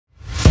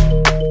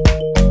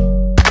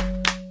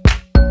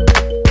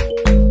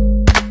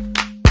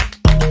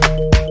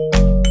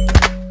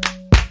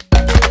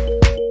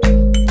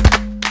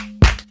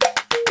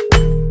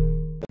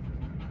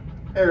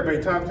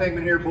there, Tom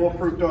Tankman here,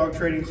 Bulletproof Dog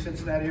Training,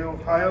 Cincinnati,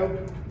 Ohio.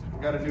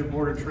 We've got a new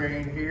border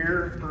train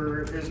here.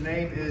 His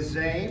name is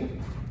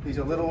Zane. He's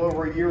a little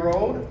over a year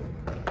old.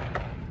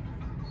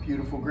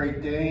 Beautiful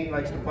Great Dane,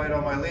 likes to bite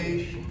on my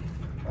leash.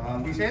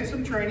 He's had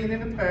some training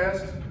in the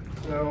past,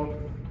 so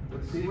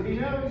let's see what he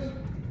knows.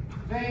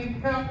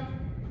 Zane,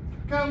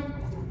 come.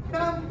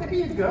 There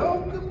you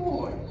go, good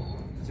boy.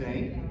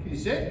 Zane, can you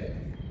sit?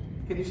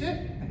 Can you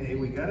sit? Hey,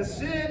 we gotta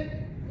sit.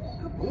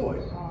 Good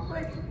boy.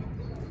 Great.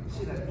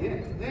 Sit up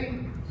again.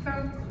 Zane,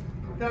 come.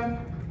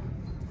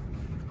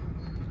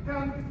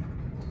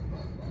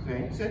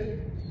 Zane, sit.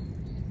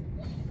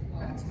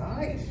 That's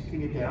nice.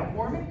 Can you down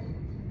for me?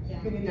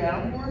 Can you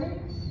down for me?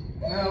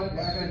 No, you're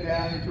not gonna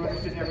down. You're too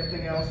interested in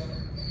everything else.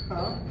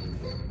 Huh?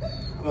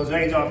 Well,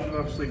 Zane's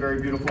obviously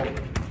very beautiful.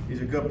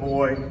 He's a good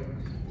boy.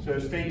 So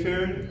stay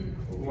tuned.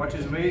 Watch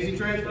his amazing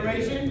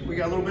transformation. We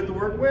got a little bit to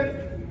work with.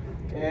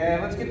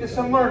 And let's get to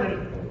some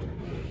learning.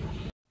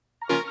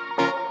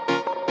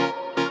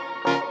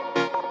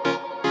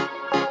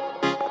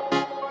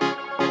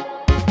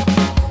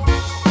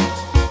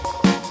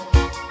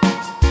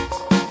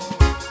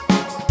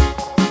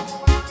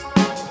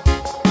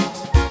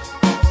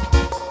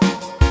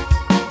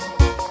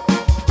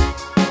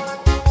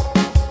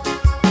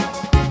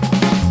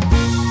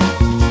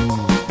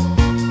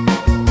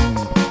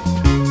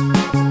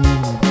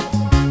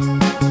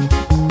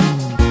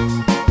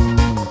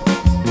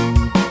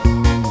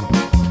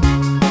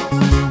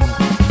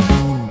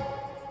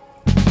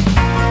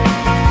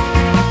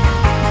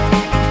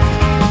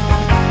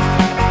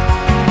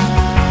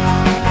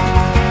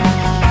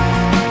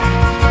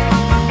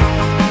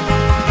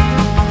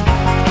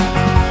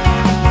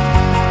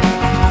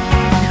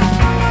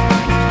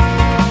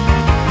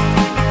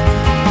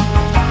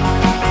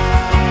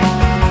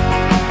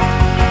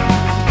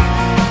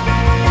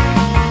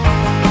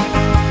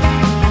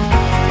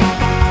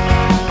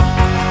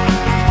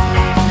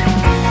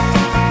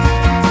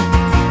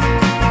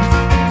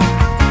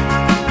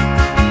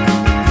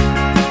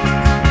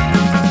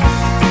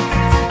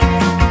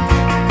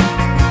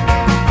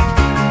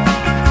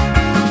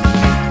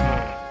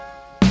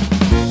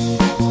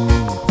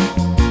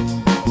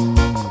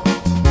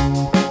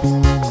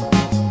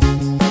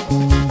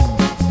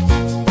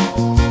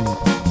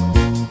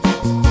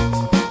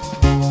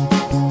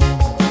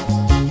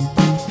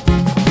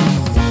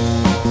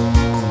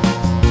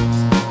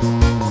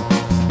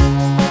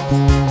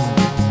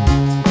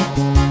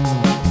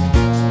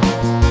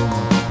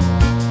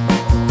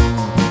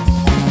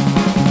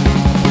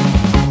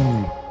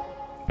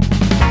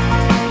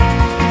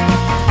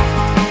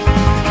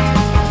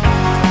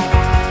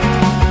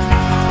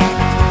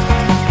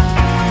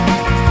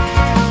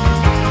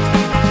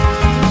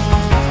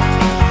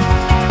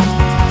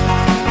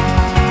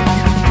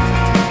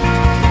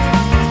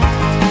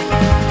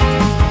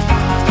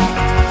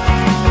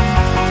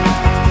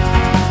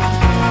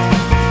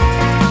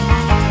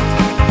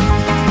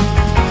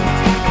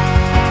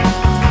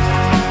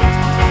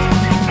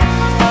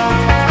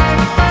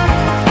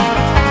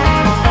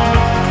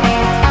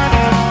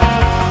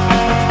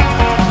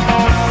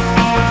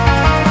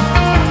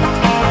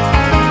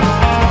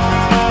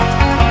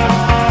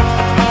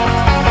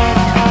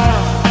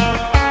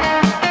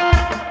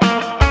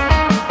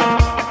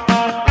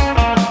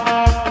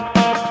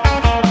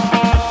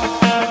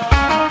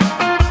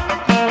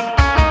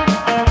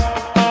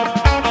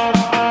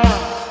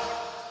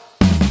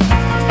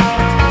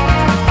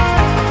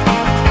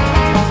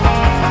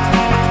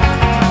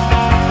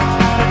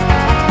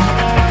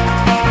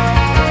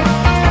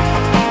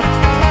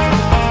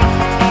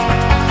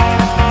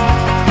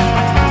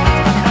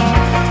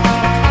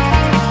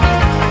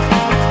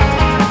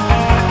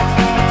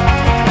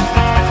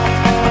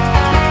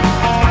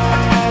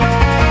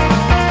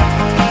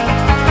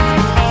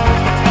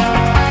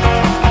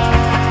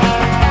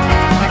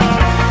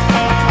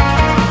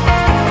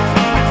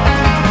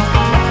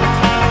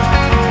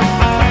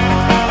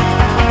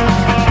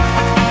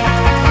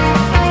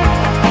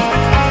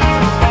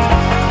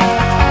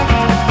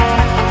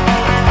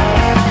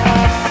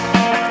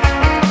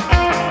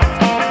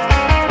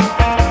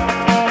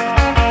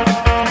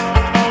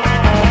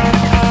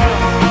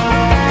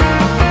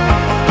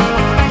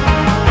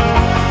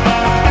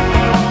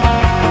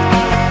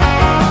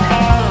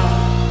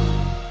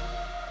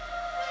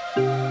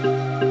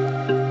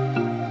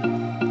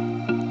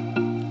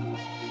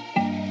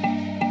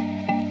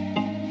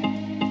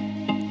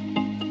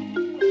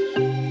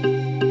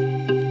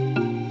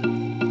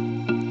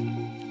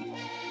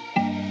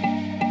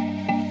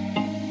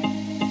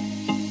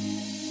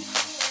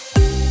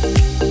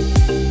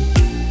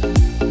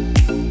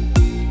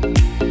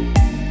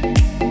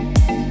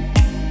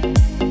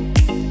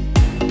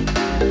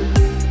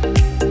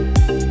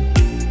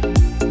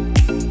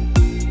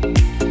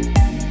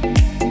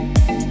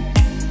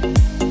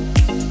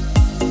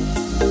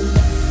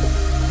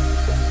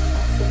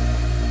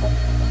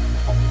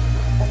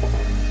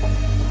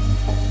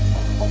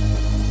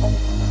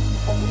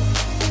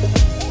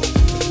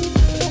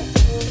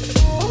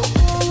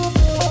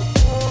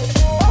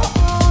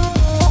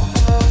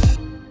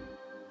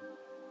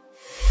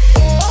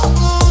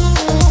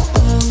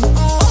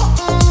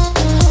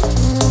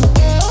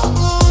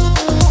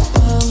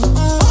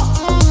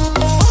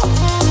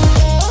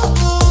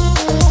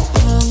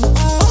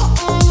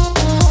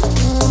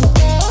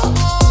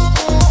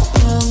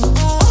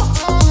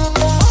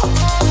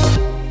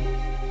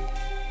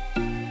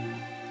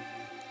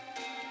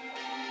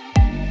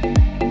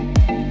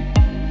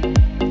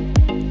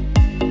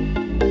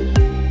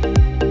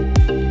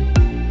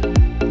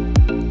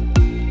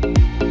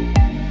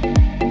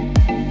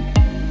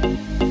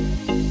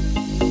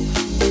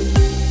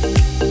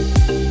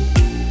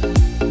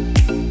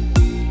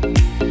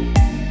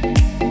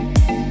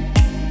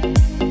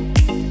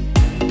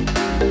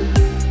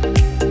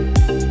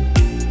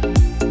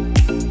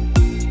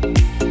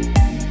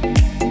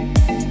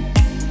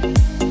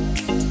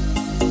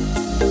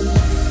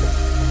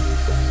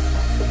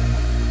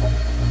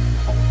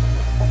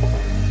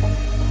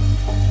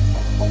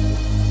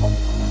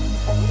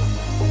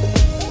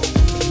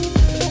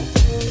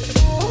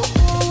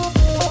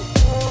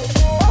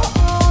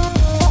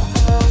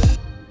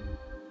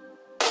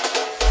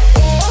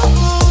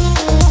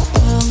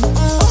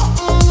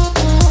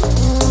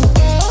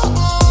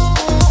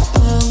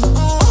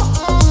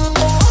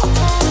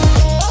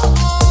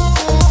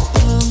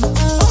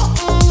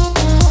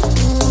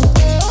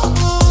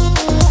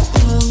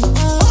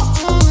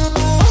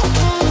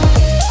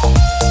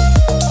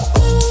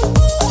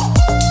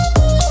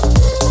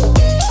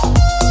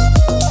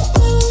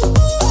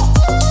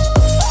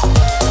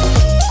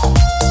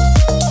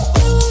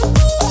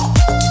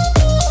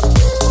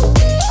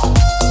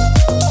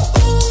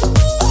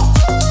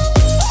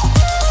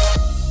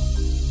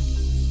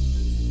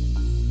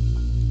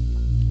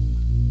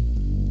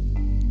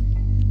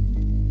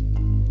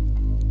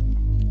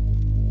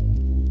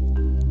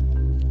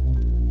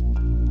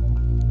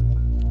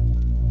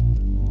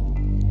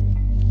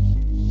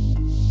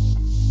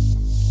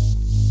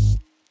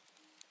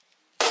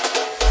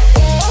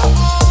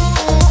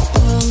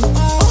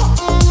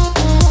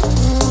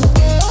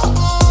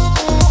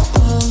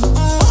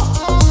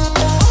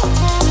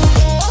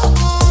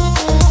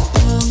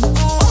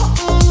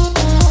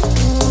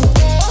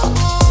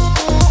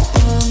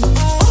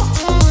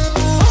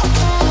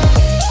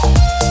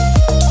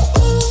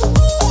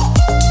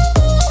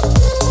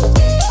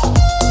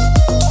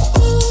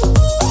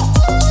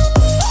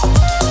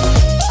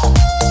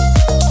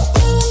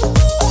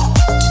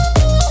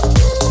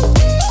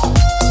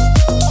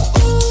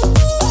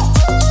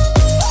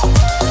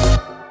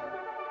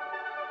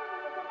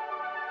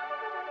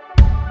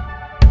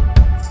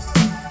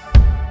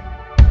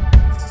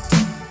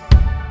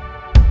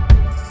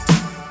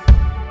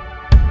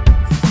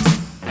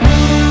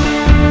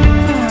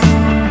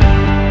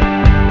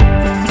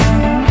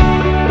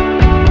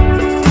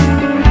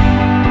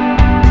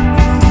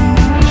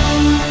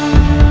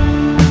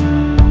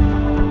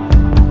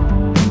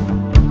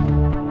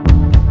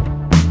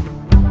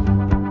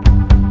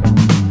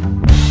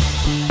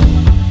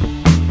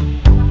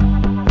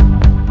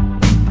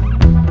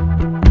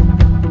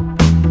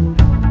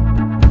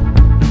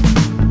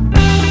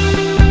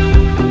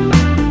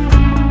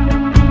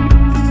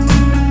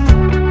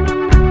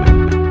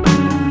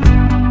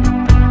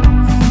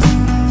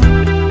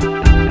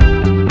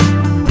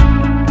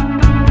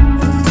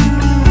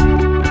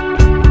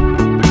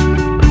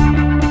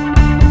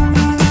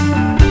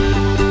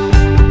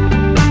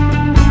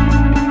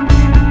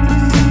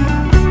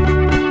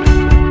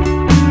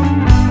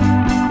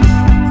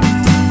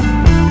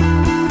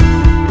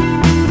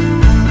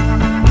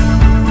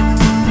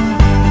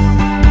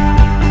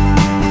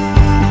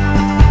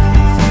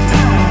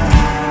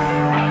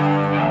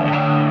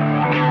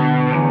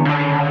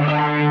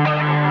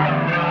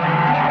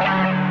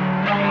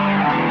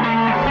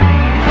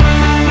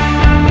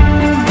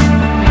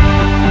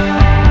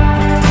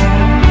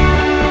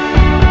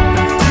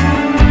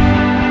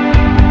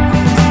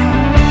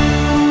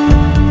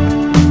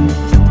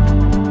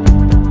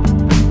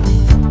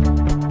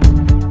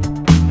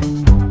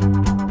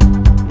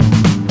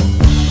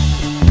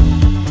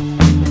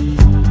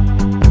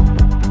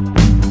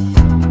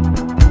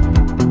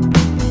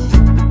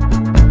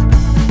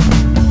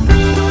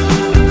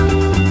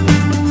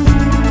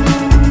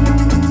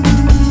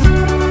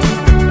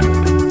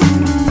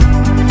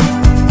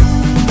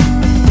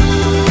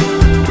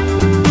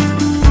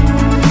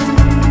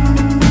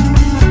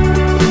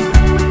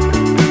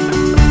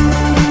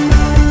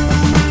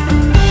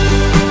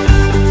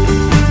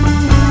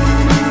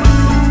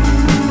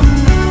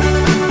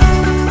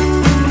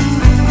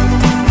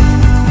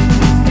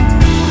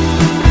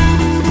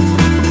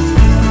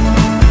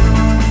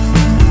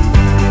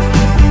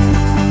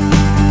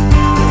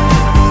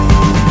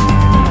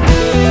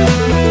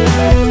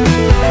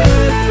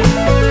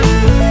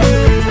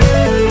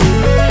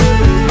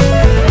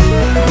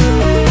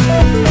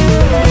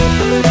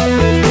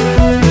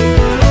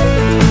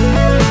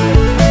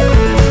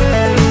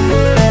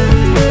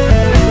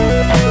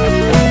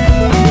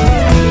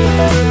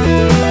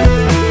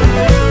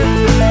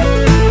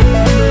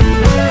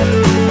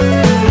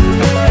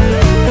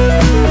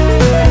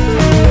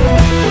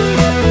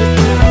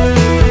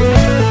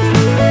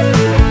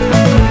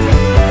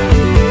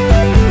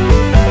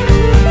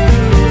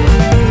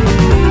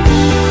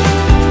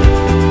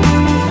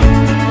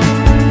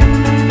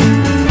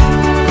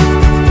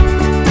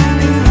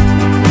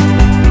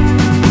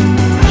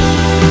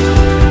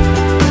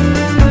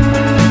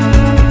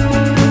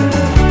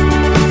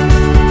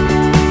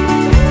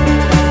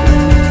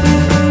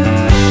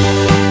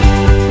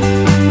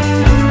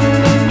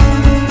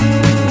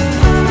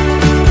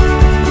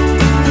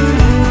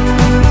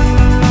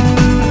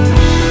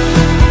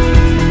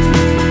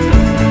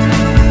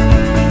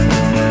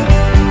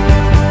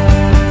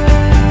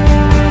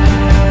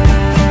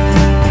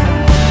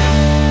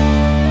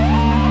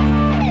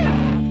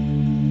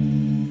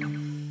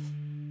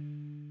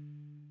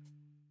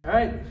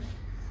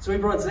 So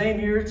we brought Zane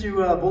here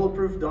to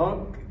Bulletproof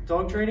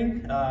Dog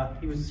Training.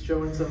 He was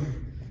showing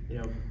some,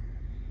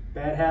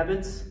 bad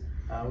habits.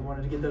 We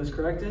wanted to get those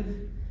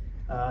corrected.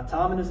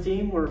 Tom and his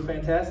team were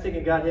fantastic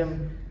and got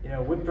him,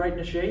 whipped right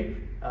into shape.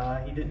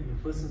 He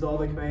listens to all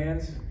the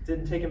commands.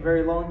 Didn't take him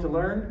very long to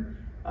learn.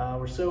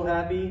 We're so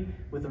happy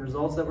with the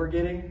results that we're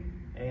getting,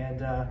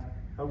 and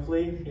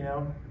hopefully,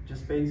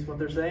 just based on what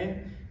they're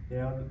saying,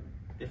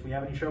 if we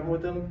have any trouble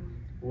with them,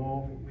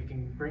 we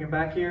can bring him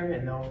back here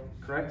and they'll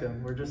correct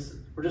him. We're just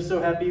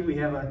so happy we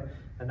have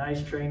a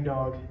nice trained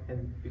dog,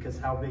 and because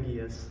how big he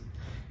is.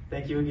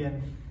 Thank you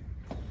again.